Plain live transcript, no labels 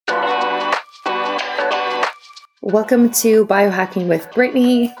Welcome to Biohacking with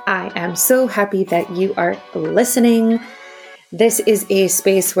Brittany. I am so happy that you are listening. This is a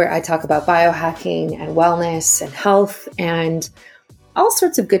space where I talk about biohacking and wellness and health and all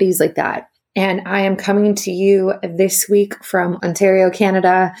sorts of goodies like that. And I am coming to you this week from Ontario,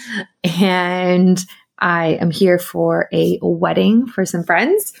 Canada. And I am here for a wedding for some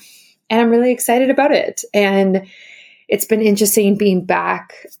friends. And I'm really excited about it. And it's been interesting being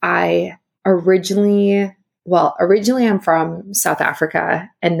back. Originally I'm from South Africa,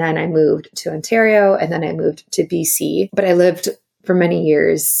 and then I moved to Ontario, and then I moved to BC. But I lived for many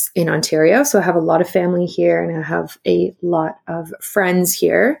years in Ontario, so I have a lot of family here, and I have a lot of friends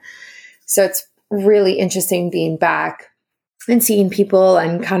here. So it's really interesting being back and seeing people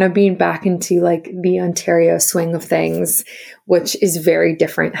and kind of being back into like the Ontario swing of things, which is very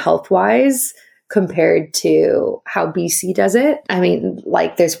different health-wise compared to how BC does it. I mean,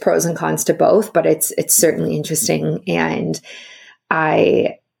 like there's pros and cons to both, but it's certainly interesting. And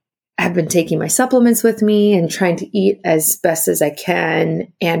I have been taking my supplements with me and trying to eat as best as I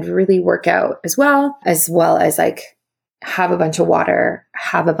can and really work out as well as like have a bunch of water,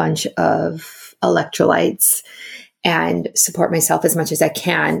 have a bunch of electrolytes, and support myself as much as I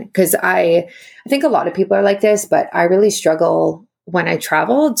can. Because I think a lot of people are like this, but I really struggle when I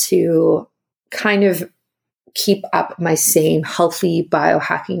travel to kind of keep up my same healthy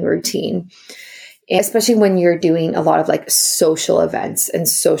biohacking routine, especially when you're doing a lot of like social events and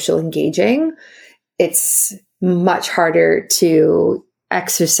social engaging. It's much harder to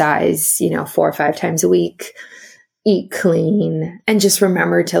exercise, 4 or 5 times a week, eat clean, and just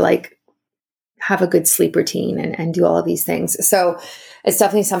remember to like have a good sleep routine and do all of these things. So it's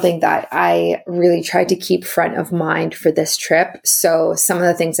definitely something that I really tried to keep front of mind for this trip. So some of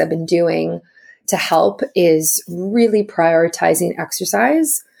the things I've been doing to help is really prioritizing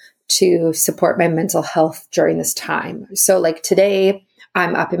exercise to support my mental health during this time. So like today,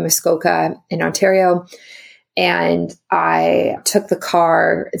 I'm up in Muskoka in Ontario, and I took the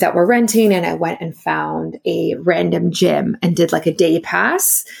car that we're renting and I went and found a random gym and did like a day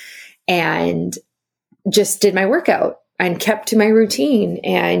pass and just did my workout and kept to my routine.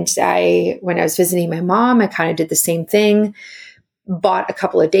 And when I was visiting my mom, I kind of did the same thing. Bought a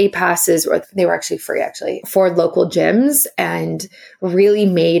couple of day passes, or they were actually free for local gyms, and really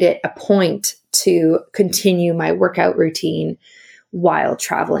made it a point to continue my workout routine while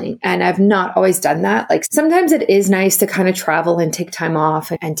traveling. And I've not always done that. Like sometimes it is nice to kind of travel and take time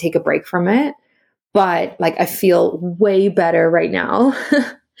off and take a break from it. But like I feel way better right now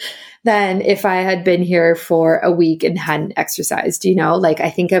than if I had been here for a week and hadn't exercised, like I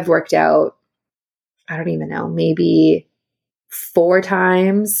think I've worked out, I don't even know, maybe 4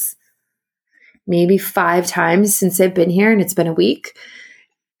 times, maybe 5 times since I've been here, and it's been a week.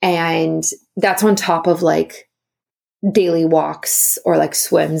 And that's on top of like daily walks or like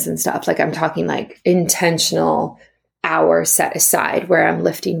swims and stuff. Like I'm talking like intentional hour set aside where I'm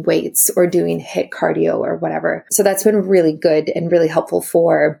lifting weights or doing HIIT cardio or whatever. So that's been really good and really helpful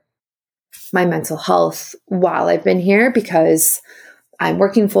for my mental health while I've been here, because I'm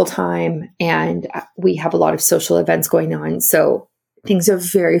working full time and we have a lot of social events going on. So things are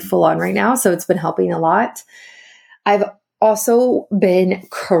very full on right now. So it's been helping a lot. I've also been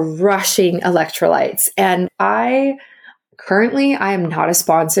crushing electrolytes, and I am not a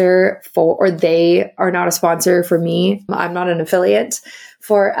sponsor for, or they are not a sponsor for me. I'm not an affiliate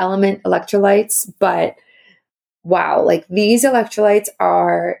for Element Electrolytes, but wow, like these electrolytes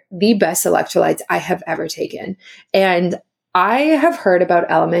are the best electrolytes I have ever taken. And I have heard about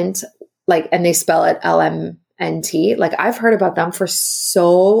Element, like, and they spell it LMNT. Like I've heard about them for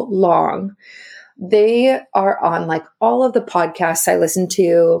so long. They are on like all of the podcasts I listen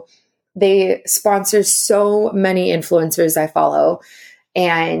to. They sponsor so many influencers I follow.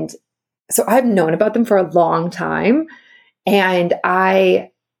 And so I've known about them for a long time. And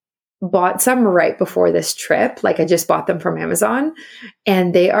I bought some right before this trip. Like I just bought them from Amazon,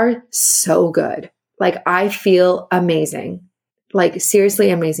 and they are so good. Like I feel amazing, like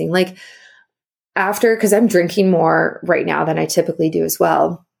seriously amazing. Like because I'm drinking more right now than I typically do as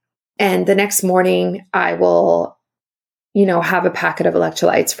well. And the next morning I will, have a packet of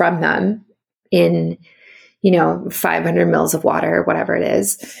electrolytes from them in, 500 mils of water, whatever it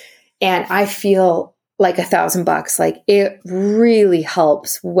is. And I feel like $1,000. Like it really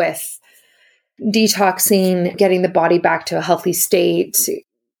helps with detoxing, getting the body back to a healthy state,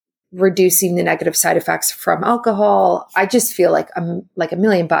 reducing the negative side effects from alcohol. I just feel like I'm like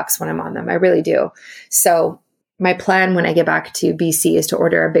 $1,000,000 when I'm on them. I really do. So my plan when I get back to BC is to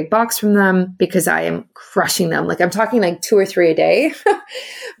order a big box from them because I am crushing them. Like I'm talking like 2 or 3 a day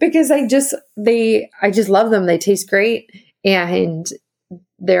because I just love them. They taste great and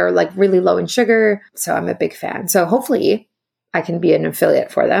they're like really low in sugar. So I'm a big fan. So hopefully I can be an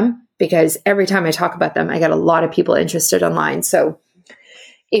affiliate for them because every time I talk about them, I get a lot of people interested online. So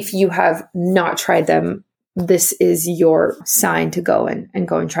if you have not tried them, this is your sign to go and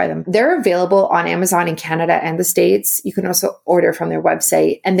go and try them. They're available on Amazon in Canada and the States. You can also order from their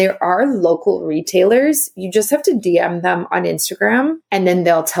website. And there are local retailers. You just have to DM them on Instagram and then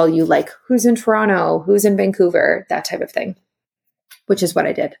they'll tell you like who's in Toronto, who's in Vancouver, that type of thing, which is what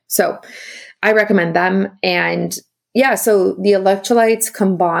I did. So I recommend them. And yeah, so the electrolytes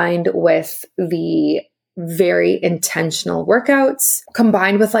combined with the very intentional workouts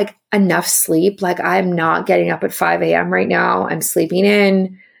combined with like enough sleep. Like I'm not getting up at 5 a.m. right now. I'm sleeping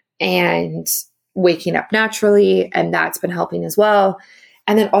in and waking up naturally. And that's been helping as well.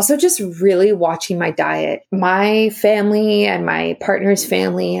 And then also just really watching my diet. My family and my partner's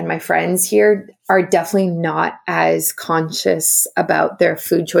family and my friends here are definitely not as conscious about their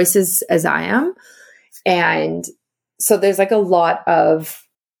food choices as I am. And so there's like a lot of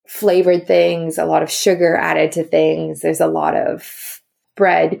flavored things, a lot of sugar added to things. There's a lot of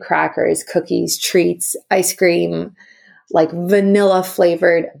bread, crackers, cookies, treats, ice cream, like vanilla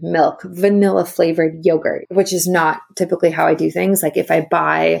flavored milk, vanilla flavored yogurt, which is not typically how I do things. Like if I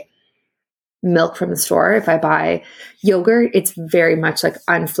buy milk from the store, if I buy yogurt, it's very much like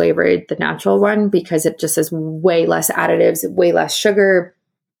unflavored, the natural one, because it just has way less additives, way less sugar,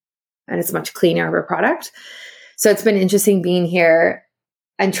 and it's much cleaner of a product. So it's been interesting being here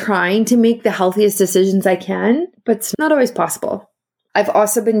and trying to make the healthiest decisions I can, but it's not always possible. I've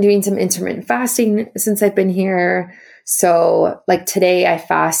also been doing some intermittent fasting since I've been here. So like today I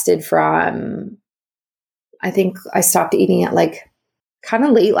fasted from, I think I stopped eating at like kind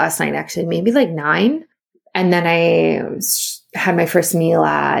of late last night, actually, maybe like 9. And then I had my first meal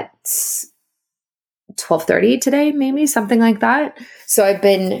at 12:30 today, maybe something like that. So I've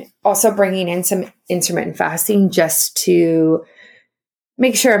been also bringing in some intermittent fasting just to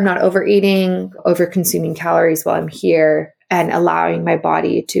make sure I'm not overeating, over consuming calories while I'm here, and allowing my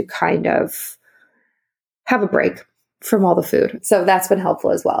body to kind of have a break from all the food. So that's been helpful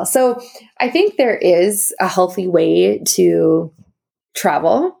as well. So I think there is a healthy way to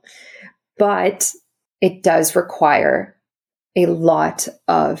travel, but it does require a lot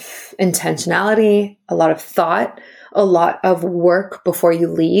of intentionality, a lot of thought, a lot of work before you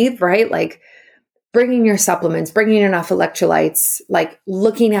leave, right? Like bringing your supplements, bringing enough electrolytes, like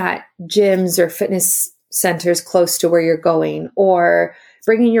looking at gyms or fitness centers close to where you're going, or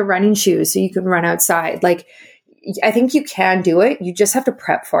bringing your running shoes so you can run outside. Like, I think you can do it. You just have to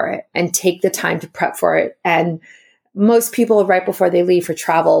prep for it and take the time to prep for it. And most people, right before they leave for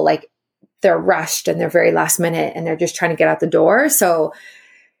travel, like they're rushed and they're very last minute and they're just trying to get out the door. So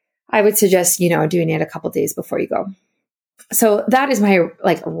I would suggest, doing it a couple of days before you go. So that is my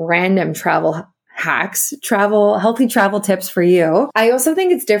like random travel hacks, healthy travel tips for you. I also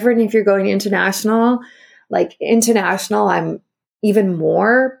think it's different if you're going international. Like international, I'm even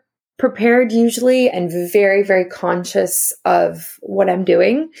more prepared usually and very, very conscious of what I'm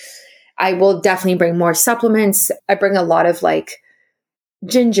doing. I will definitely bring more supplements. I bring a lot of like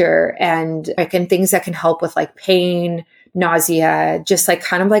ginger and things that can help with like pain, nausea, just like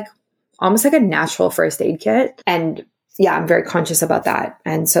kind of like almost like a natural first aid kit. And yeah, I'm very conscious about that.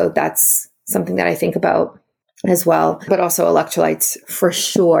 And so that's something that I think about as well, but also electrolytes for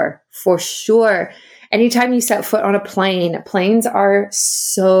sure. Anytime you set foot on a plane, planes are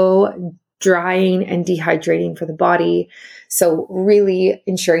so drying and dehydrating for the body. So really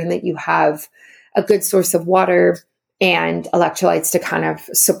ensuring that you have a good source of water and electrolytes to kind of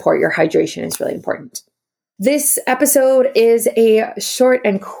support your hydration is really important. This episode is a short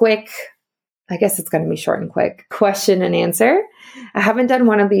and quick, I guess it's going to be short and quick, question and answer. I haven't done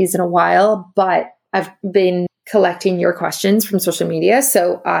one of these in a while, but I've been collecting your questions from social media,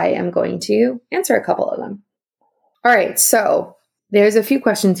 so I am going to answer a couple of them. All right, so there's a few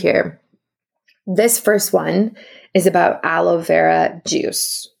questions here. This first one is about aloe vera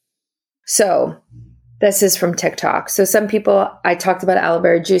juice. So this is from TikTok. So some people, I talked about aloe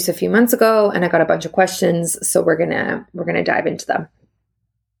vera juice a few months ago, and I got a bunch of questions, so we're gonna dive into them.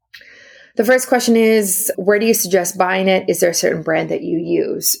 The first question is, where do you suggest buying it? Is there a certain brand that you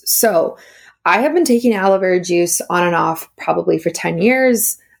use? So I have been taking aloe vera juice on and off probably for 10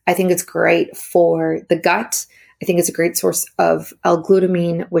 years. I think it's great for the gut. I think it's a great source of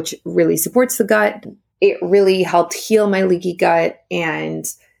L-glutamine, which really supports the gut. It really helped heal my leaky gut, and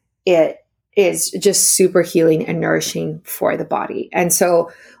it is just super healing and nourishing for the body. And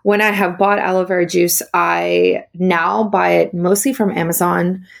so when I have bought aloe vera juice, I now buy it mostly from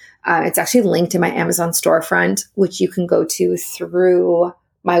Amazon. It's actually linked in my Amazon storefront, which you can go to through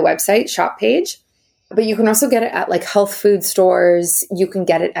my website shop page. But you can also get it at like health food stores. You can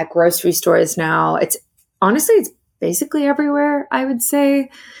get it at grocery stores now. It's basically everywhere, I would say.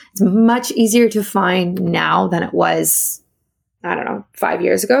 It's much easier to find now than it was, I don't know, 5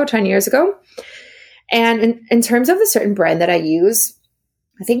 years ago, 10 years ago. And in terms of the certain brand that I use,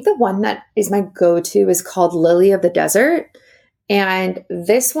 I think the one that is my go-to is called Lily of the Desert. And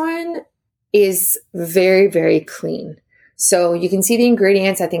this one is very, very clean. So you can see the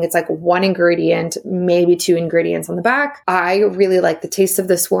ingredients. I think it's like one ingredient, maybe two ingredients on the back. I really like the taste of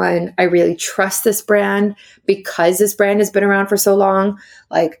this one. I really trust this brand because this brand has been around for so long.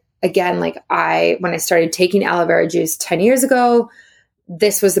 Like, again, when I started taking aloe vera juice 10 years ago,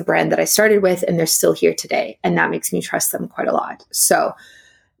 this was the brand that I started with, and they're still here today. And that makes me trust them quite a lot. So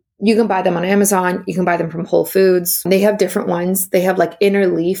you can buy them on Amazon. You can buy them from Whole Foods. They have different ones. They have like inner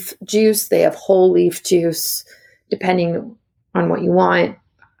leaf juice. They have whole leaf juice, depending on what you want.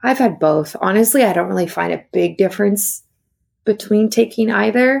 I've had both. Honestly, I don't really find a big difference between taking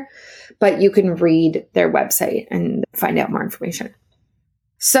either, but you can read their website and find out more information.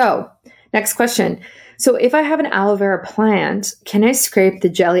 So, next question. So if I have an aloe vera plant, can I scrape the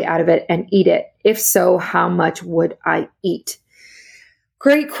jelly out of it and eat it? If so, how much would I eat?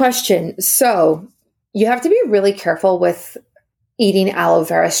 Great question. So you have to be really careful with eating aloe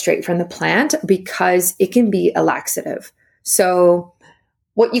vera straight from the plant because it can be a laxative. So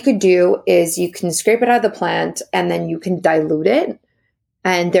what you could do is you can scrape it out of the plant and then you can dilute it.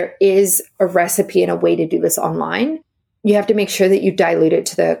 And there is a recipe and a way to do this online. You have to make sure that you dilute it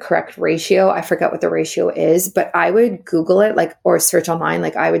to the correct ratio. I forget what the ratio is, but I would Google it or search online.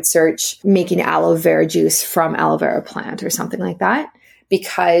 Like I would search making aloe vera juice from aloe vera plant or something like that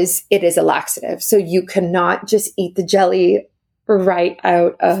because it is a laxative. So you cannot just eat the jelly right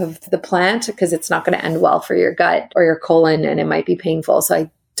out of the plant because it's not going to end well for your gut or your colon and it might be painful. So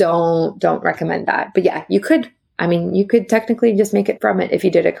I don't recommend that. But yeah, you could technically just make it from it if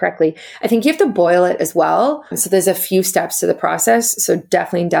you did it correctly. I think you have to boil it as well. So there's a few steps to the process. So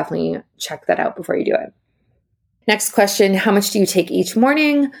definitely check that out before you do it. Next question, how much do you take each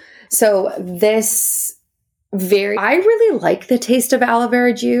morning? So I really like the taste of aloe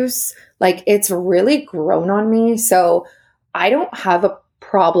vera juice. Like it's really grown on me. So I don't have a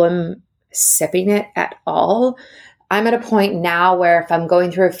problem sipping it at all. I'm at a point now where if I'm going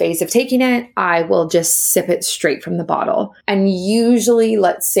through a phase of taking it, I will just sip it straight from the bottle. And usually,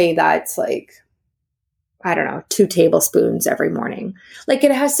 let's say that's 2 tablespoons every morning. Like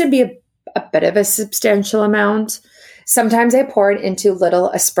it has to be a bit of a substantial amount. Sometimes I pour it into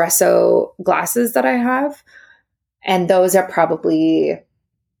little espresso glasses that I have. And those are probably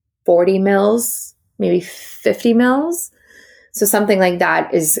 40 mils, maybe 50 mils. So something like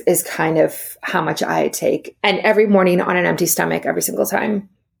that is kind of how much I take. And every morning on an empty stomach, every single time,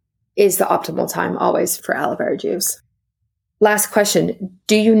 is the optimal time always for aloe vera juice. Last question.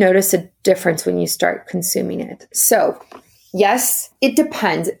 Do you notice a difference when you start consuming it? So yes, it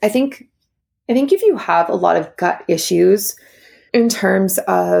depends. I think if you have a lot of gut issues in terms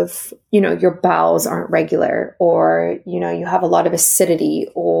of, your bowels aren't regular or, you have a lot of acidity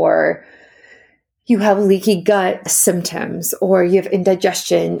or you have leaky gut symptoms or you have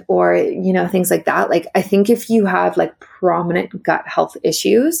indigestion or, things like that. Like, I think if you have prominent gut health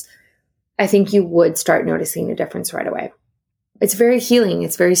issues, I think you would start noticing a difference right away. It's very healing.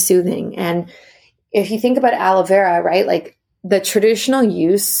 It's very soothing. And if you think about aloe vera, right, like the traditional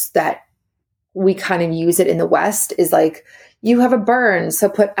use that we kind of use it in the West is you have a burn, so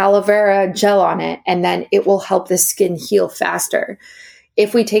put aloe vera gel on it and then it will help the skin heal faster.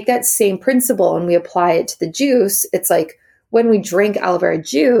 If we take that same principle and we apply it to the juice, it's like when we drink aloe vera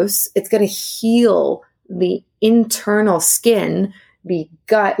juice, it's going to heal the internal skin, the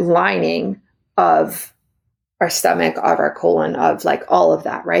gut lining of our stomach, of our colon, of all of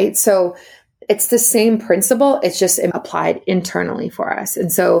that, right? So it's the same principle. It's just applied internally for us.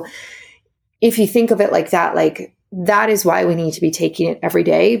 And so if you think of it like that, that is why we need to be taking it every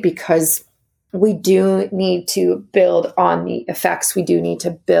day because we do need to build on the effects. We do need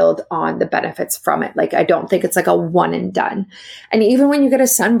to build on the benefits from it. I don't think it's a one and done. And even when you get a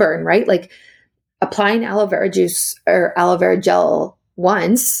sunburn, right? Applying aloe vera juice or aloe vera gel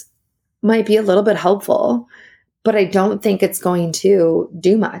once might be a little bit helpful, but I don't think it's going to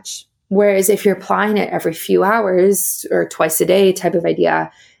do much. Whereas if you're applying it every few hours or twice a day type of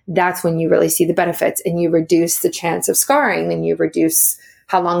idea, that's when you really see the benefits and you reduce the chance of scarring and you reduce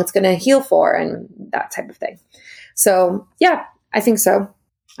how long it's going to heal for and that type of thing. So yeah, I think so.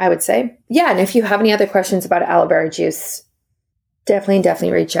 I would say. Yeah. And if you have any other questions about aloe vera juice,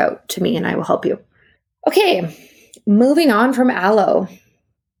 definitely reach out to me and I will help you. Okay. Moving on from aloe.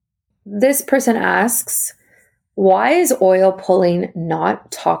 This person asks, why is oil pulling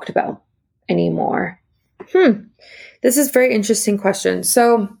not talked about anymore? This is a very interesting question.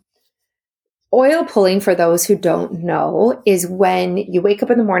 So oil pulling, for those who don't know, is when you wake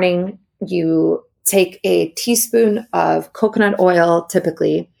up in the morning, you take a teaspoon of coconut oil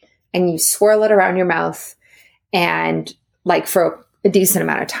typically, and you swirl it around your mouth and like for a decent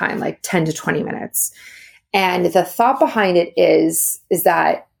amount of time, like 10 to 20 minutes. And the thought behind it is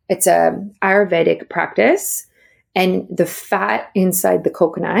that it's a Ayurvedic practice, and the fat inside the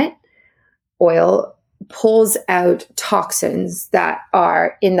coconut oil pulls out toxins that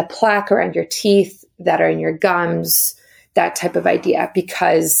are in the plaque around your teeth, that are in your gums, that type of idea.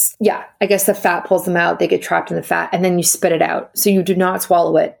 Because, yeah, I guess the fat pulls them out, they get trapped in the fat, and then you spit it out. So you do not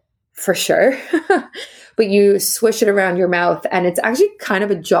swallow it for sure, but you swish it around your mouth, and it's actually kind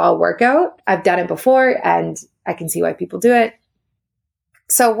of a jaw workout. I've done it before, and I can see why people do it.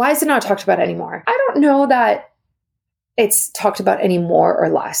 So why is it not talked about anymore? I don't know that it's talked about any more or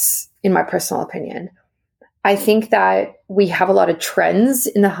less, in my personal opinion. I think that we have a lot of trends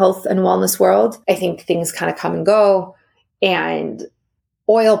in the health and wellness world. I think things kind of come and go. And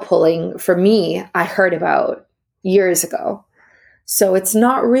oil pulling, for me, I heard about years ago. So it's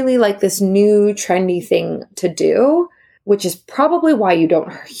not really like this new trendy thing to do, which is probably why you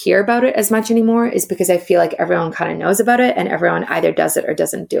don't hear about it as much anymore, is because I feel like everyone kind of knows about it and everyone either does it or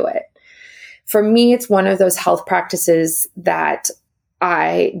doesn't do it. For me, it's one of those health practices that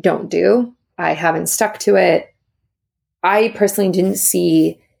I don't do. I haven't stuck to it. I personally didn't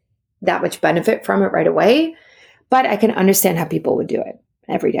see that much benefit from it right away, but I can understand how people would do it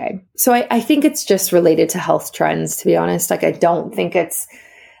every day. So I think it's just related to health trends, to be honest. Like, I don't think it's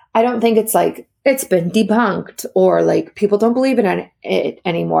like it's been debunked or like people don't believe in it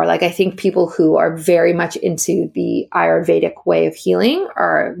anymore. Like, I think people who are very much into the Ayurvedic way of healing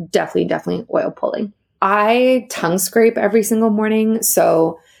are definitely oil pulling. I tongue scrape every single morning.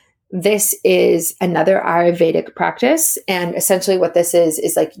 So this is another Ayurvedic practice. And essentially what this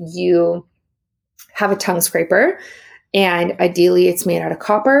is like you have a tongue scraper, and ideally it's made out of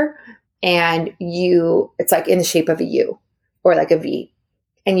copper, and it's like in the shape of a U or like a V.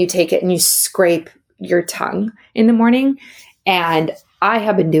 And you take it and you scrape your tongue in the morning. And I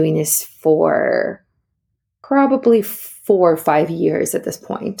have been doing this for probably 4 or 5 years at this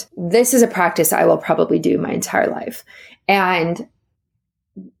point. This is a practice I will probably do my entire life. And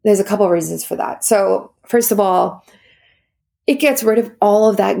there's a couple of reasons for that. So first of all, it gets rid of all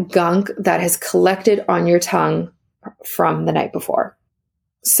of that gunk that has collected on your tongue from the night before.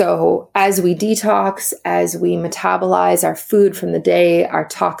 So as we detox, as we metabolize our food from the day, our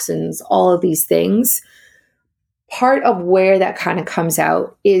toxins, all of these things, part of where that kind of comes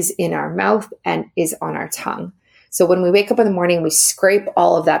out is in our mouth and is on our tongue. So when we wake up in the morning, we scrape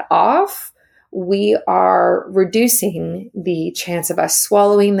all of that off. We are reducing the chance of us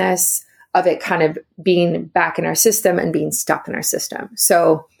swallowing this, of it kind of being back in our system and being stuck in our system.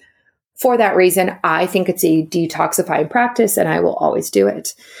 So for that reason, I think it's a detoxifying practice and I will always do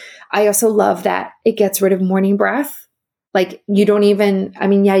it. I also love that it gets rid of morning breath. Like you don't even,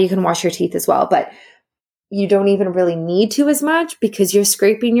 you can wash your teeth as well, but you don't even really need to as much because you're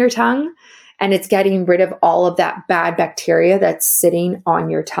scraping your tongue and it's getting rid of all of that bad bacteria that's sitting on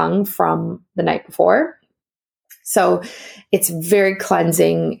your tongue from the night before. So it's very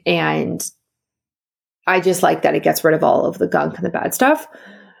cleansing, and I just like that it gets rid of all of the gunk and the bad stuff.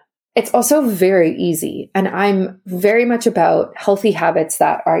 It's also very easy, and I'm very much about healthy habits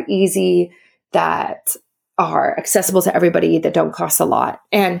that are easy, that are accessible to everybody, that don't cost a lot.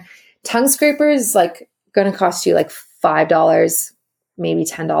 And tongue scrapers like going to cost you like $5, maybe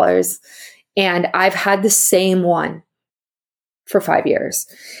 $10. And I've had the same one for 5 years.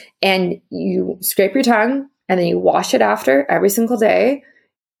 And you scrape your tongue and then you wash it after every single day.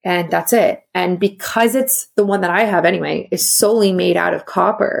 And that's it. And because it's the one that I have anyway, is solely made out of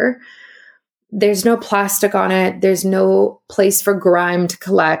copper, there's no plastic on it. There's no place for grime to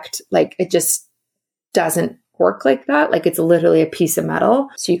collect. Like it just doesn't work like that. Like it's literally a piece of metal.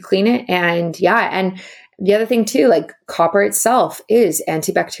 So you clean it and the other thing too, like copper itself is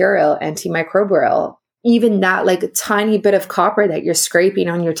antibacterial, antimicrobial. Even that like a tiny bit of copper that you're scraping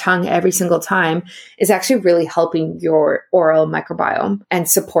on your tongue every single time is actually really helping your oral microbiome and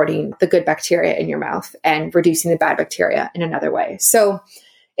supporting the good bacteria in your mouth and reducing the bad bacteria in another way. So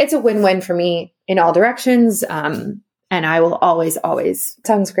it's a win-win for me in all directions. And I will always, always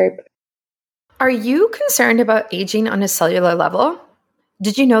tongue scrape. Are you concerned about aging on a cellular level?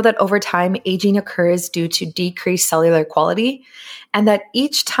 Did you know that over time, aging occurs due to decreased cellular quality, and that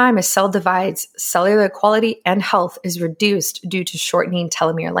each time a cell divides, cellular quality and health is reduced due to shortening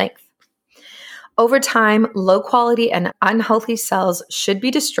telomere length? Over time, low quality and unhealthy cells should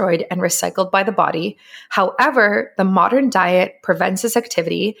be destroyed and recycled by the body. However, the modern diet prevents this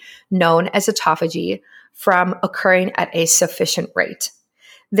activity, known as autophagy, from occurring at a sufficient rate.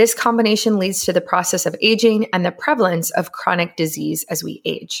 This combination leads to the process of aging and the prevalence of chronic disease as we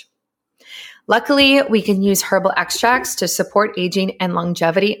age. Luckily, we can use herbal extracts to support aging and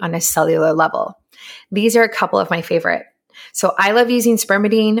longevity on a cellular level. These are a couple of my favorite. So I love using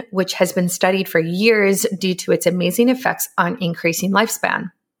spermidine, which has been studied for years due to its amazing effects on increasing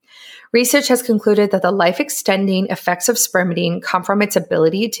lifespan. Research has concluded that the life-extending effects of spermidine come from its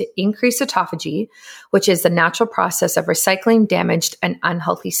ability to increase autophagy, which is the natural process of recycling damaged and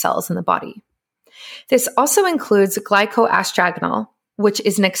unhealthy cells in the body. This also includes glycoastragenol, which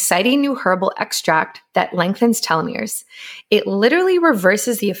is an exciting new herbal extract that lengthens telomeres. It literally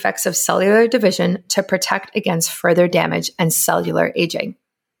reverses the effects of cellular division to protect against further damage and cellular aging.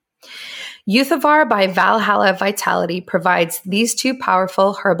 Euthyvar by Valhalla Vitality provides these two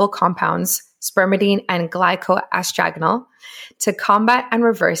powerful herbal compounds, spermidine and glycoastragenol, to combat and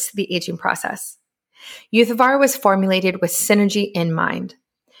reverse the aging process. Euthyvar was formulated with synergy in mind.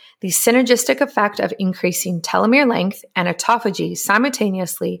 The synergistic effect of increasing telomere length and autophagy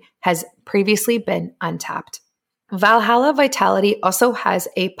simultaneously has previously been untapped. Valhalla Vitality also has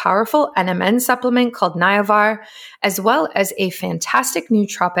a powerful NMN supplement called Niovar, as well as a fantastic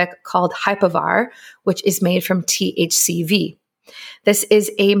nootropic called Hypovar, which is made from THCV. This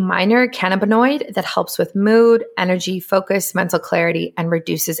is a minor cannabinoid that helps with mood, energy, focus, mental clarity, and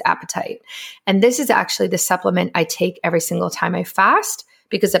reduces appetite. And this is actually the supplement I take every single time I fast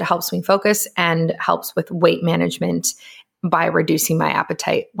because it helps me focus and helps with weight management by reducing my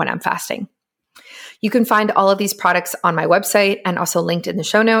appetite when I'm fasting. You can find all of these products on my website and also linked in the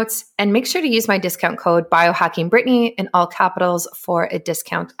show notes. And make sure to use my discount code BiohackingBrittany in all capitals for a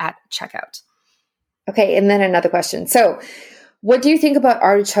discount at checkout. Okay, and then another question. So, what do you think about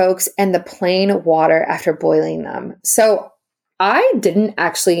artichokes and the plain water after boiling them? So, I didn't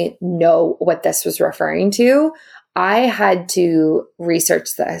actually know what this was referring to. I had to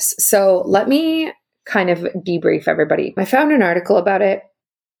research this. So, let me kind of debrief everybody. I found an article about it.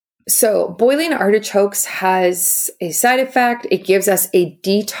 So boiling artichokes has a side effect. It gives us a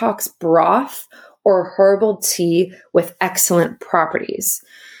detox broth or herbal tea with excellent properties.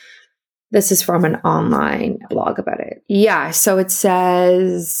 This is from an online blog about it. Yeah, so it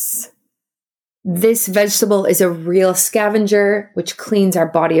says, this vegetable is a real scavenger, which cleans our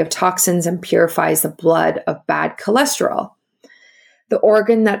body of toxins and purifies the blood of bad cholesterol. The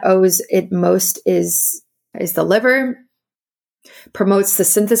organ that owes it most is the liver. Promotes the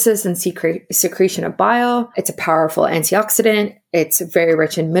synthesis and secretion of bile. It's a powerful antioxidant. It's very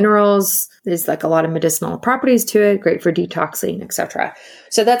rich in minerals. There's like a lot of medicinal properties to it, great for detoxing, etc.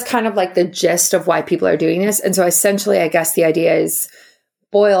 So that's kind of like the gist of why people are doing this. And so essentially, I guess the idea is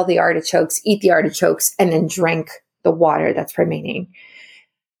boil the artichokes, eat the artichokes, and then drink the water that's remaining.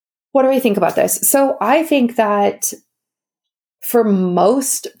 What do I think about this? So I think that for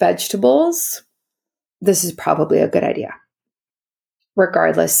most vegetables, this is probably a good idea,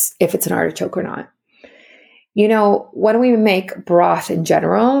 regardless if it's an artichoke or not. You know, when we make broth in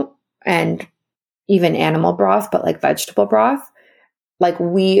general, and even animal broth, but like vegetable broth, like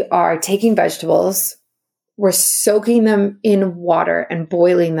we are taking vegetables, we're soaking them in water and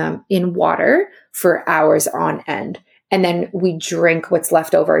boiling them in water for hours on end. And then we drink what's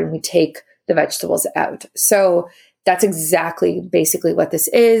left over and we take the vegetables out. So that's exactly basically what this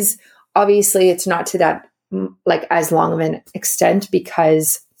is. Obviously, it's not to that like as long of an extent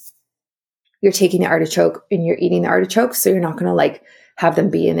because you're taking the artichoke and you're eating the artichoke. So you're not going to like have them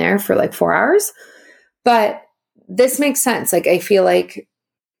be in there for like 4 hours. But this makes sense. Like I feel like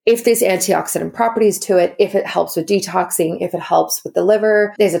if there's antioxidant properties to it, if it helps with detoxing, if it helps with the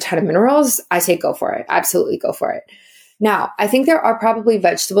liver, there's a ton of minerals, I say go for it. Absolutely go for it. Now, I think there are probably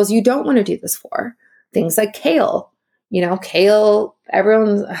vegetables you don't want to do this for. Things like kale. You know, kale,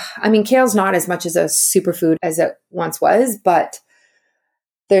 kale's not as much as a superfood as it once was, but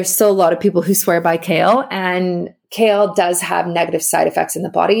there's still a lot of people who swear by kale, and kale does have negative side effects in the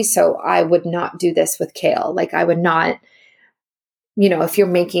body. So I would not do this with kale. Like I would not, you know, if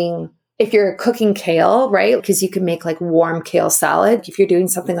you're cooking kale, right? Because you can make like warm kale salad. If you're doing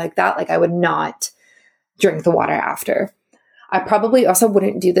something like that, like I would not drink the water after. I probably also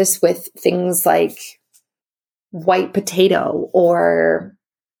wouldn't do this with things like white potato or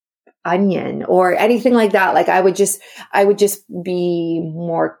onion or anything like that. Like I would just be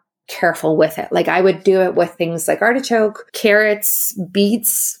more careful with it. Like I would do it with things like artichoke, carrots,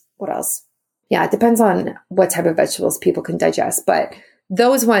 beets. What else? Yeah, it depends on what type of vegetables people can digest, but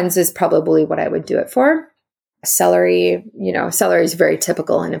those ones is probably what I would do it for. Celery, celery is very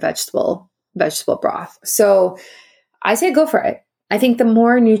typical in a vegetable broth. So I say go for it. I think the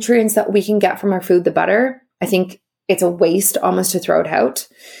more nutrients that we can get from our food, the better. I think it's a waste almost to throw it out.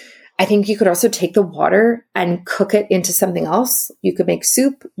 I think you could also take the water and cook it into something else. You could make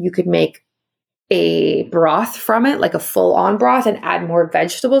soup. You could make a broth from it, like a full-on broth, and add more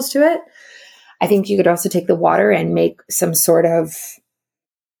vegetables to it. I think you could also take the water and make some sort of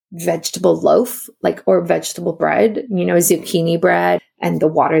vegetable loaf, or vegetable bread, zucchini bread. And the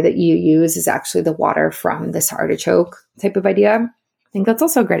water that you use is actually the water from this artichoke type of idea. I think that's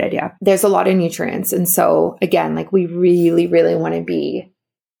also a great idea. There's a lot of nutrients. And so again, we really, really want to be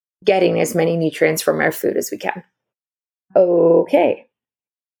getting as many nutrients from our food as we can. Okay.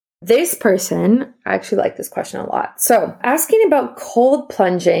 This person, I actually like this question a lot. So asking about cold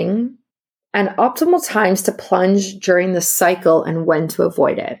plunging and optimal times to plunge during the cycle and when to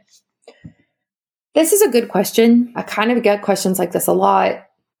avoid it. This is a good question. I kind of get questions like this a lot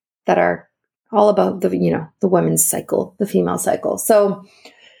that are all about the women's cycle, the female cycle. So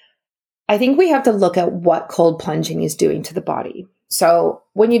I think we have to look at what cold plunging is doing to the body. So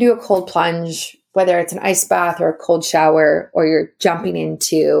when you do a cold plunge, whether it's an ice bath or a cold shower, or you're jumping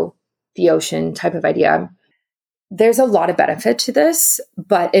into the ocean type of idea, there's a lot of benefit to this,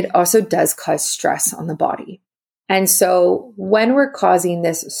 but it also does cause stress on the body. And so when we're causing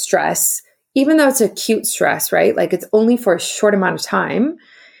this stress, even though it's acute stress, right? It's only for a short amount of time,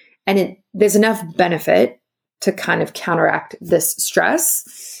 and there's enough benefit to kind of counteract this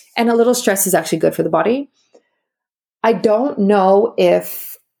stress. And a little stress is actually good for the body. I don't know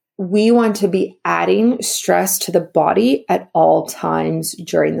if we want to be adding stress to the body at all times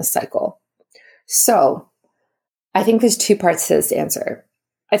during the cycle. So I think there's two parts to this answer.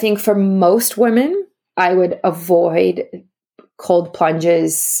 I think for most women, I would avoid cold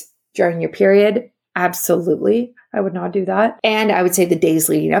plunges during your period. Absolutely. I would not do that. And I would say the days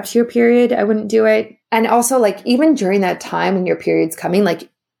leading up to your period, I wouldn't do it. And also even during that time when your period's coming,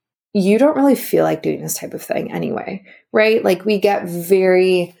 you don't really feel like doing this type of thing anyway, right? We get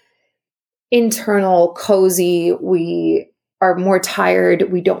very internal, cozy. We are more tired.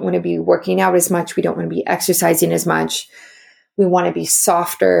 We don't want to be working out as much. We don't want to be exercising as much. We want to be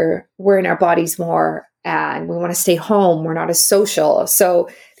softer. We're in our bodies more, and we want to stay home. We're not as social. So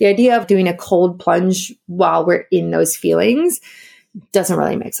the idea of doing a cold plunge while we're in those feelings doesn't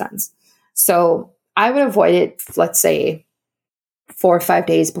really make sense. So I would avoid it, let's say, 4 or 5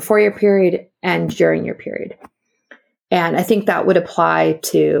 days before your period and during your period. And I think that would apply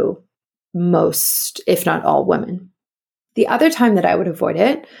to most, if not all, women. The other time that I would avoid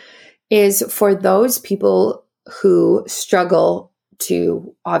it is for those people who struggle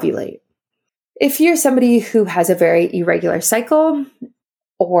to ovulate. If you're somebody who has a very irregular cycle,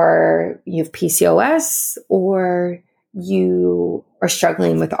 or you have PCOS, or you are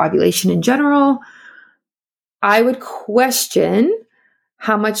struggling with ovulation in general, I would question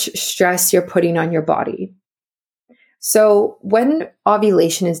how much stress you're putting on your body. So when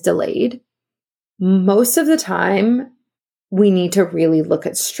ovulation is delayed, most of the time, we need to really look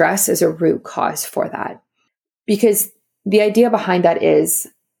at stress as a root cause for that. Because the idea behind that is,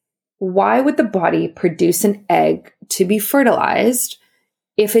 why would the body produce an egg to be fertilized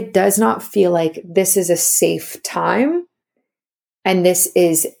if it does not feel like this is a safe time and this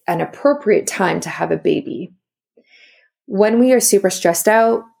is an appropriate time to have a baby? When we are super stressed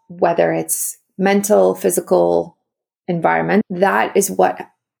out, whether it's mental, physical, environment, that is what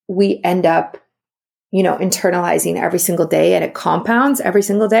we end up, internalizing every single day, and it compounds every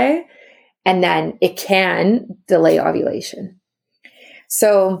single day. And then it can delay ovulation.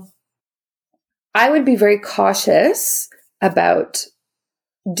 So I would be very cautious about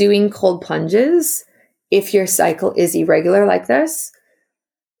doing cold plunges if your cycle is irregular like this,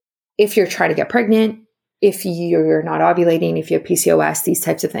 if you're trying to get pregnant, if you're not ovulating, if you have PCOS, these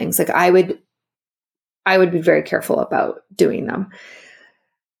types of things. I would be very careful about doing them.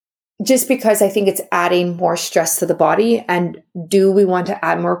 Just because I think it's adding more stress to the body. And do we want to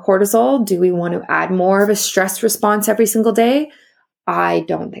add more cortisol? Do we want to add more of a stress response every single day? I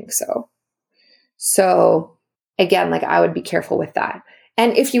don't think so. So again, I would be careful with that.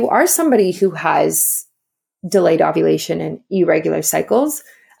 And if you are somebody who has delayed ovulation and irregular cycles,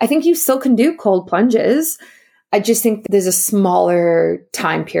 I think you still can do cold plunges. I just think there's a smaller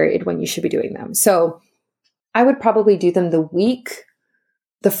time period when you should be doing them. So I would probably do them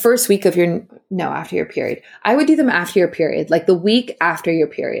the first week of after your period. I would do them after your period, like the week after your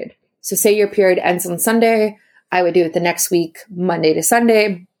period. So say your period ends on Sunday, I would do it the next week, Monday to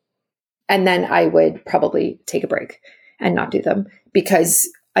Sunday. And then I would probably take a break and not do them, because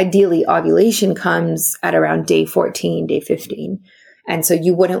ideally ovulation comes at around day 14, day 15. And so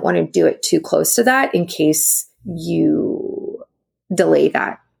you wouldn't want to do it too close to that in case you delay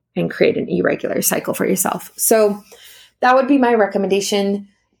that and create an irregular cycle for yourself. So that would be my recommendation.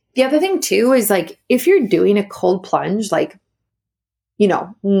 The other thing too is like, if you're doing a cold plunge, like,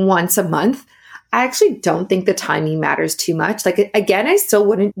 once a month, I actually don't think the timing matters too much. Like, again, I still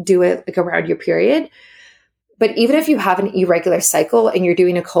wouldn't do it like around your period. But even if you have an irregular cycle and you're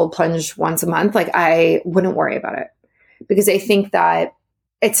doing a cold plunge once a month, like, I wouldn't worry about it, because I think that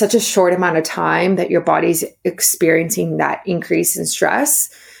it's such a short amount of time that your body's experiencing that increase in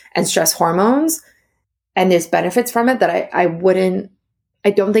stress and stress hormones, and there's benefits from it, that I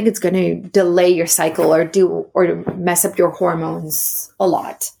don't think it's going to delay your cycle or mess up your hormones a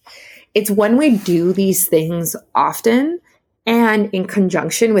lot. It's when we do these things often and in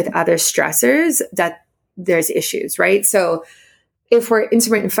conjunction with other stressors that there's issues, right? So if we're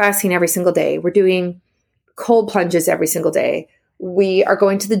intermittent fasting every single day, we're doing cold plunges every single day, we are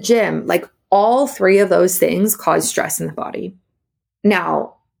going to the gym, like all three of those things cause stress in the body.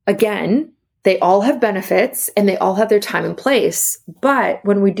 Now, again, they all have benefits and they all have their time and place. But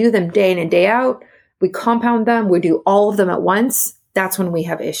when we do them day in and day out, we compound them, we do all of them at once, that's when we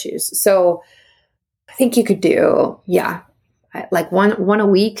have issues. So I think you could do, like one a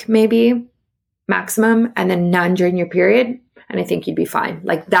week, maybe maximum, and then none during your period. And I think you'd be fine.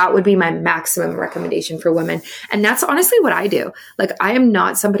 Like, that would be my maximum recommendation for women. And that's honestly what I do. Like, I am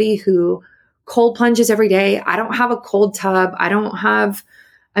not somebody who cold plunges every day. I don't have a cold tub. I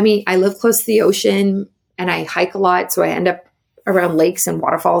live close to the ocean and I hike a lot. So I end up around lakes and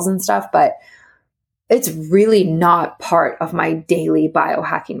waterfalls and stuff, but it's really not part of my daily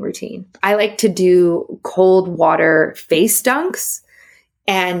biohacking routine. I like to do cold water face dunks,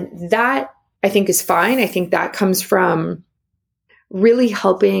 and that I think is fine. I think that comes from really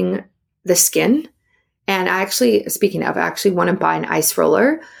helping the skin. And I actually want to buy an ice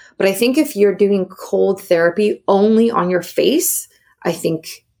roller. But I think if you're doing cold therapy only on your face, I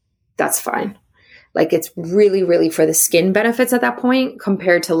think that's fine. Like, it's really, really for the skin benefits at that point,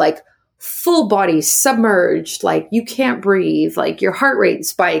 compared to like full body submerged, like you can't breathe, like your heart rate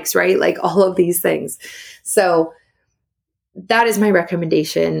spikes, right? Like all of these things. So that is my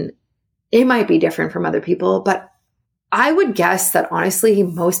recommendation. It might be different from other people, but I would guess that honestly,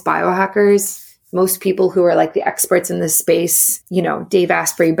 most biohackers, most people who are like the experts in this space, Dave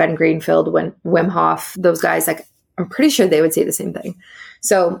Asprey, Ben Greenfield, Wim Hof, those guys, like, I'm pretty sure they would say the same thing.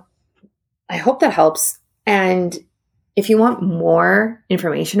 So I hope that helps. And if you want more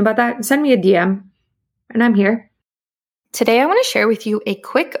information about that, send me a DM and I'm here. Today, I want to share with you a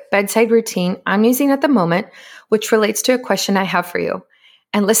quick bedside routine I'm using at the moment, which relates to a question I have for you.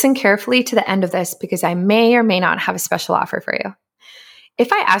 And listen carefully to the end of this, because I may or may not have a special offer for you.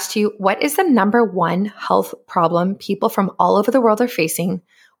 If I asked you, what is the number one health problem people from all over the world are facing,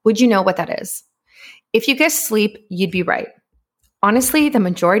 would you know what that is? If you guessed sleep, you'd be right. Honestly, the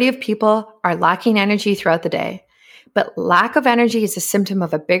majority of people are lacking energy throughout the day. But lack of energy is a symptom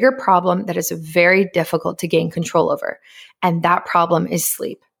of a bigger problem that is very difficult to gain control over. And that problem is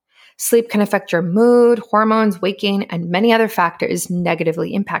sleep. Sleep can affect your mood, hormones, weight gain, and many other factors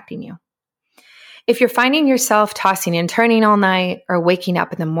negatively impacting you. If you're finding yourself tossing and turning all night or waking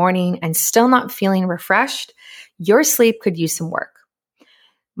up in the morning and still not feeling refreshed, your sleep could use some work.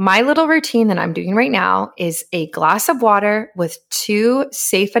 My little routine that I'm doing right now is a glass of water with 2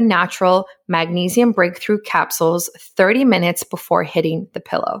 safe and natural magnesium breakthrough capsules 30 minutes before hitting the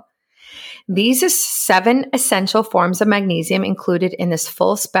pillow. These are 7 essential forms of magnesium included in this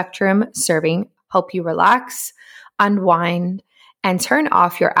full spectrum serving help you relax, unwind, and turn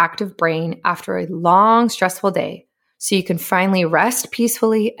off your active brain after a long, stressful day, so you can finally rest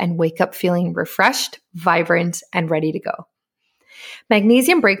peacefully and wake up feeling refreshed, vibrant, and ready to go.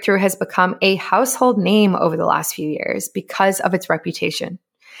 Magnesium Breakthrough has become a household name over the last few years because of its reputation.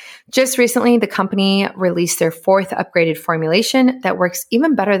 Just recently, the company released their 4th upgraded formulation that works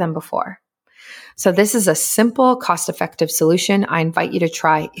even better than before. So this is a simple, cost-effective solution I invite you to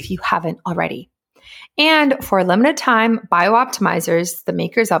try if you haven't already. And for a limited time, BioOptimizers, the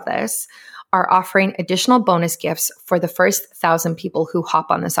makers of this, are offering additional bonus gifts for the first 1,000 people who hop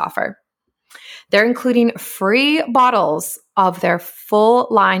on this offer. They're including free bottles of their full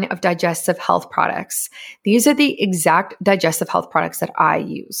line of digestive health products. These are the exact digestive health products that I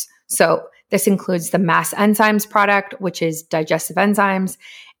use. So This includes the Mass Enzymes product, which is digestive enzymes,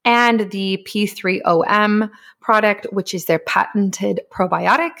 and the P3OM product, which is their patented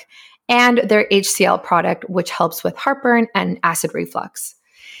probiotic, and their HCL product, which helps with heartburn and acid reflux.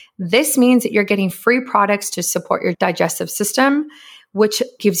 This means that you're getting free products to support your digestive system, which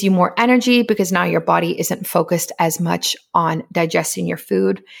gives you more energy because now your body isn't focused as much on digesting your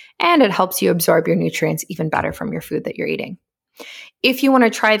food, and it helps you absorb your nutrients even better from your food that you're eating. If you want to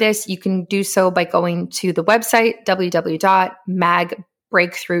try this, you can do so by going to the website,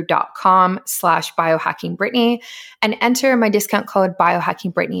 www.magbreakthrough.com/biohackingbrittany, and enter my discount code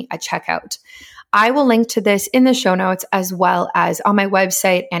biohackingbrittany at checkout. I will link to this in the show notes as well as on my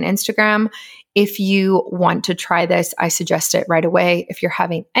website and Instagram. If you want to try this, I suggest it right away. If you're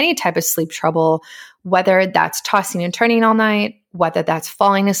having any type of sleep trouble, whether that's tossing and turning all night, whether that's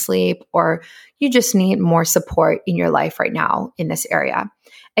falling asleep, or you just need more support in your life right now in this area.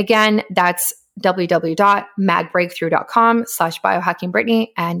 Again, that's www.magbreakthrough.com/biohackingbrittany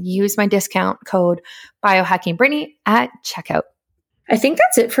and use my discount code biohackingbrittany at checkout. I think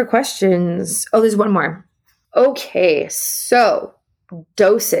that's it for questions. Oh, there's one more. Okay, so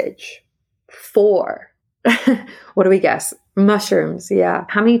dosage for, what do we guess? Mushrooms, yeah.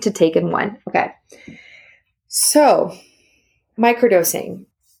 How many to take in one? Okay. So, microdosing.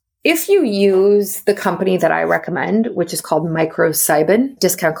 If you use the company that I recommend, which is called Microcybin,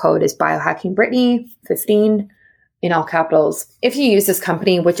 discount code is biohackingbrittany15 in all capitals. If you use this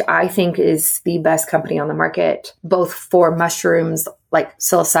company, which I think is the best company on the market, both for mushrooms like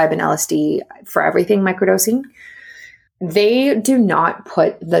psilocybin, LSD, for everything microdosing, they do not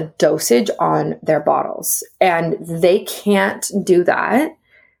put the dosage on their bottles. And they can't do that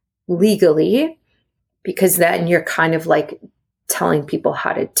legally because then you're kind of like telling people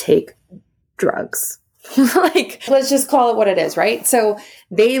how to take drugs. Like, let's just call it what it is, right? So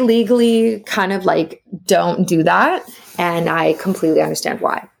they legally kind of like don't do that. And I completely understand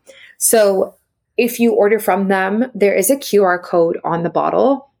why. So if you order from them, there is a QR code on the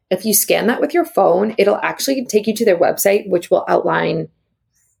bottle. If you scan that with your phone, it'll actually take you to their website, which will outline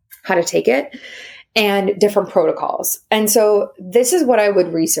how to take it and different protocols. And so this is what I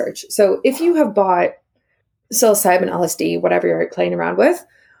would research. So if you have bought psilocybin, LSD, whatever you're playing around with,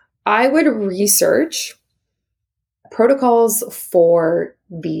 I would research protocols for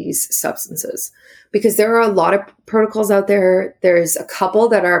these substances because there are a lot of protocols out there. There's a couple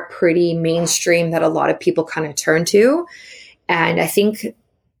that are pretty mainstream that a lot of people kind of turn to. And I think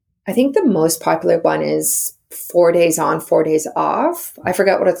the most popular one is 4 days on, 4 days off. I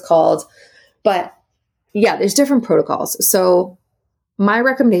forgot what it's called, but yeah, there's different protocols. So my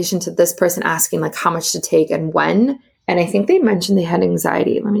recommendation to this person asking like how much to take and when, and I think they mentioned they had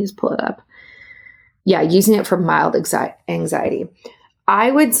anxiety. Let me just pull it up. Yeah, using it for mild anxiety.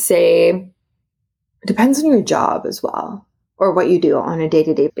 I would say it depends on your job as well or what you do on a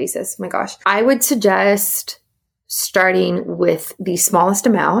day-to-day basis. Oh my gosh. I would suggest starting with the smallest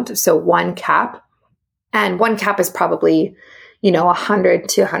amount. So 1 cap, and 1 cap is probably, 100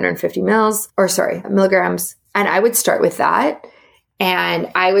 to 150 milligrams. And I would start with that.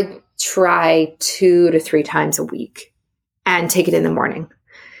 And I would try 2 to 3 times a week and take it in the morning.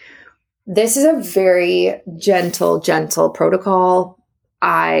 This is a very gentle protocol.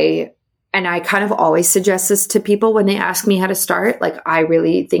 I kind of always suggest this to people when they ask me how to start. Like, I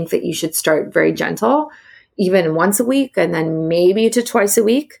really think that you should start very gentle, even once a week and then maybe to twice a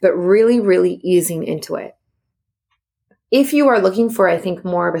week, but really, really easing into it. If you are looking for, I think,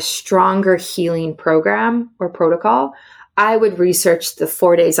 more of a stronger healing program or protocol, I would research the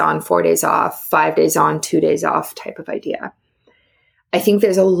 4 days on, 4 days off, 5 days on, 2 days off type of idea. I think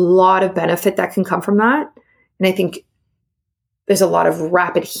there's a lot of benefit that can come from that. And I think there's a lot of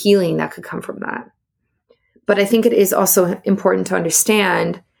rapid healing that could come from that. But I think it is also important to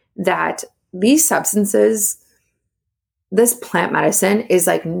understand that these substances, this plant medicine is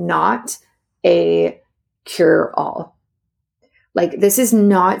like not a cure-all. Like, this is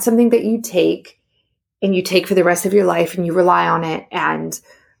not something that you take and you take for the rest of your life and you rely on it and,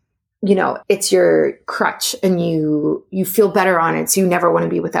 it's your crutch and you feel better on it. So you never want to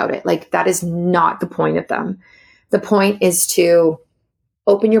be without it. Like, that is not the point of them. The point is to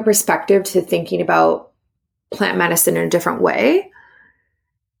open your perspective to thinking about plant medicine in a different way.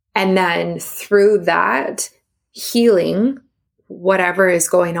 And then through that, healing whatever is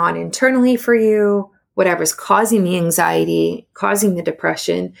going on internally for you, whatever's causing the anxiety, causing the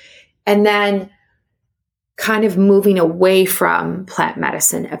depression, and then kind of moving away from plant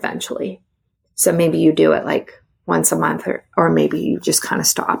medicine eventually. So maybe you do it like once a month or maybe you just kind of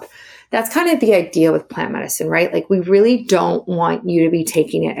stop. that's kind of the idea with plant medicine, right? Like, we really don't want you to be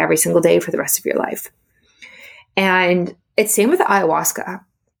taking it every single day for the rest of your life. And it's same with ayahuasca.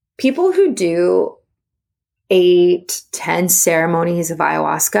 People who do 8, 10 ceremonies of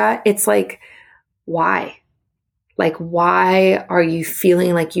ayahuasca, it's like, why? Like, why are you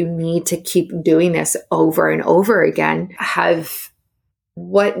feeling like you need to keep doing this over and over again?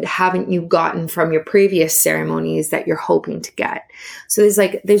 What haven't you gotten from your previous ceremonies that you're hoping to get? So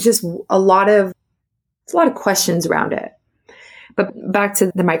there's just a lot of questions around it. But back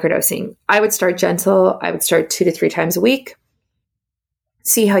to the microdosing, I would start gentle. I would start 2 to 3 times a week,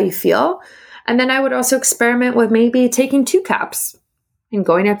 see how you feel. And then I would also experiment with maybe taking 2 caps and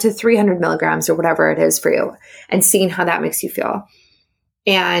going up to 300 milligrams or whatever it is for you and seeing how that makes you feel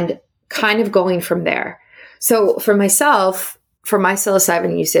and kind of going from there. So for myself, for my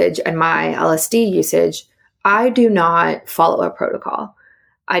psilocybin usage and my LSD usage, I do not follow a protocol.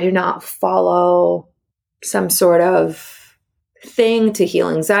 I do not follow some sort of thing to heal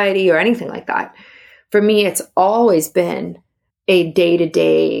anxiety or anything like that. For me, it's always been a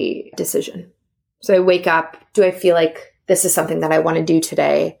day-to-day decision. So I wake up, do I feel like this is something that I want to do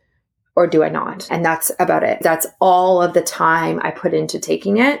today, or do I not? And that's about it. That's all of the time I put into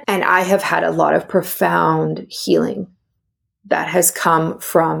taking it. And I have had a lot of profound healing that has come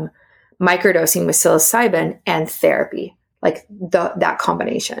from microdosing with psilocybin and therapy, like that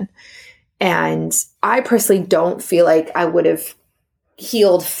combination. And I personally don't feel like I would have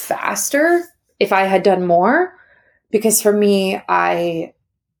healed faster if I had done more, because for me, I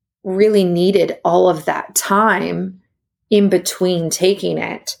really needed all of that time in between taking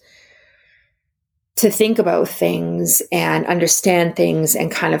it to think about things and understand things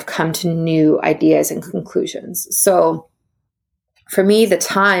and kind of come to new ideas and conclusions. So for me, the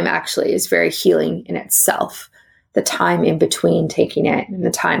time actually is very healing in itself, the time in between taking it and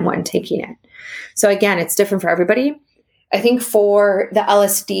the time when taking it. So again, it's different for everybody. I think for the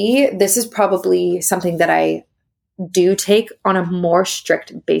LSD, this is probably something that I do take on a more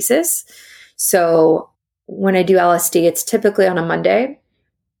strict basis. So when I do LSD, it's typically on a Monday,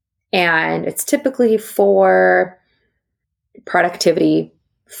 and it's typically for productivity,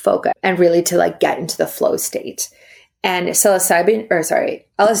 focus, and really to like get into the flow state. And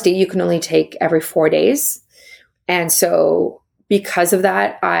LSD, you can only take every 4 days. And so because of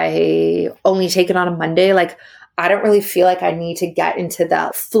that, I only take it on a Monday. Like, I don't really feel like I need to get into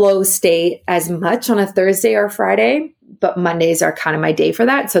that flow state as much on a Thursday or Friday, but Mondays are kind of my day for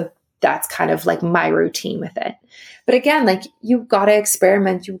that. So that's kind of like my routine with it. But again, like, you've got to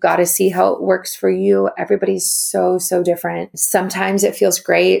experiment. You've got to see how it works for you. Everybody's so different. Sometimes it feels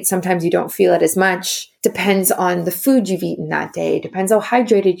great. Sometimes you don't feel it as much. Depends on the food you've eaten that day. Depends how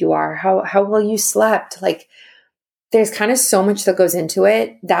hydrated you are, how well you slept. Like, there's kind of so much that goes into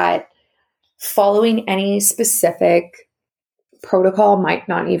it that following any specific protocol might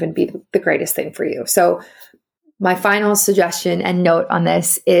not even be the greatest thing for you. So my final suggestion and note on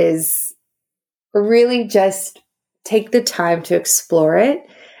this is really just take the time to explore it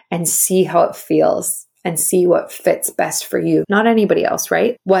and see how it feels and see what fits best for you. Not anybody else,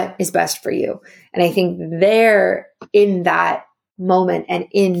 right? What is best for you? And I think there, in that moment and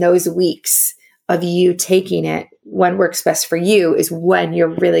in those weeks of you taking it, when works best for you is when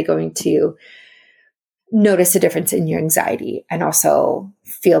you're really going to notice a difference in your anxiety and also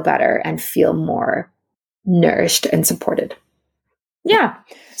feel better and feel more nourished and supported. Yeah.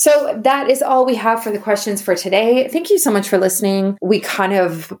 So that is all we have for the questions for today. Thank you so much for listening. We kind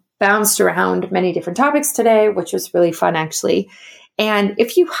of bounced around many different topics today, which was really fun, actually. And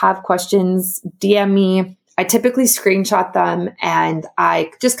if you have questions, DM me. I typically screenshot them and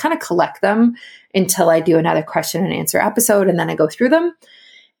I just kind of collect them until I do another question and answer episode, and then I go through them.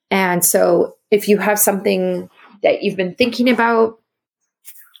 And so if you have something that you've been thinking about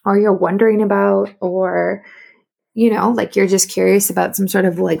or you're wondering about, or, you know, like you're just curious about some sort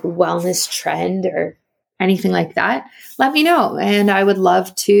of like wellness trend or anything like that, let me know. And I would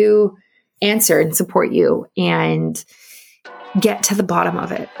love to answer and support you and get to the bottom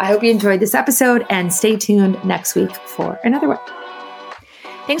of it. I hope you enjoyed this episode, and stay tuned next week for another one.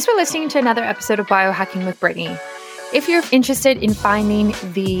 Thanks for listening to another episode of Biohacking with Brittany. If you're interested in finding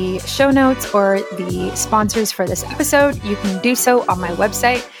the show notes or the sponsors for this episode, you can do so on my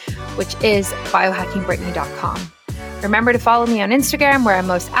website, which is biohackingbrittany.com. Remember to follow me on Instagram, where I'm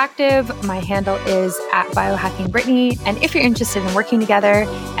most active. My handle is @biohackingbrittany. And if you're interested in working together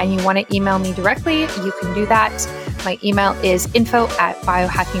and you want to email me directly, you can do that. My email is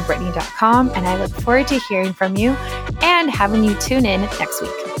info@biohackingbrittany.com. And I look forward to hearing from you and having you tune in next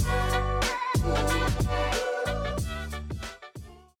week.